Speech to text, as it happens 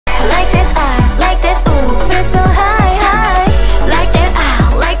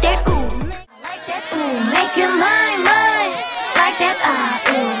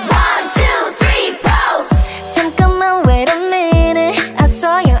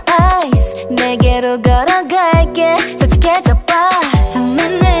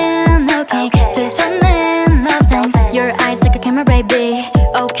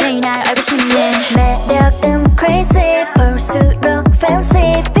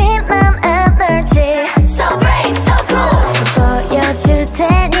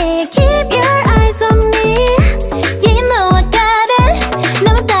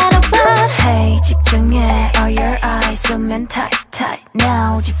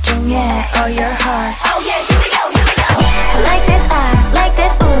집중해 all your heart. Oh yeah, here we go, here we go. Like that I, like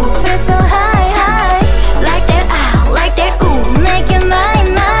that ooh, feel so high, high. Like that I, like that ooh, make you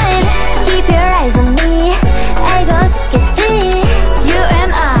mine, mine. Keep your eyes on me, 알고 싶겠지. You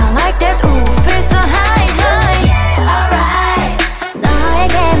and I, like that ooh, feel so high, high. Alright,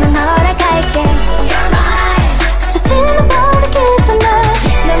 너에게만 허락할게. You're mine. 스쳐지는 모르겠잖아.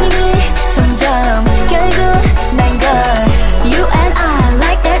 넌 이미 점점 결국 난 걸. You and I,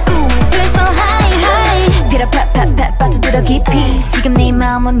 like that ooh, feel so high, high. 피라팍팍팍 빠져들어 깊이. 지금 네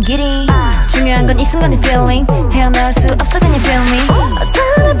마음 온 길이. 중요한 건 이 순간의 feeling. 헤어나올 수 없어 그냥 feel me.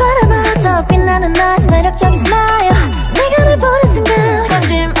 어서나 바라봐도 빛나는 너의 매력적인 smile. 내가 널 보는 순간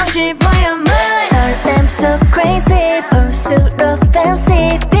거침없이 보여 mine. 설렘 so crazy, 볼수록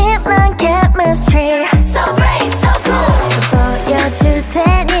fancy. 빛난 chemistry, so great, so cool. 보여줄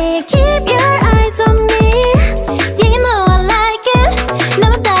테니 keep your eyes on me. Yeah, you know I like it.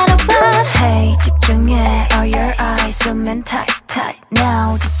 나만 따라와. Hey, 집중해 all your eyes, zoom in tight.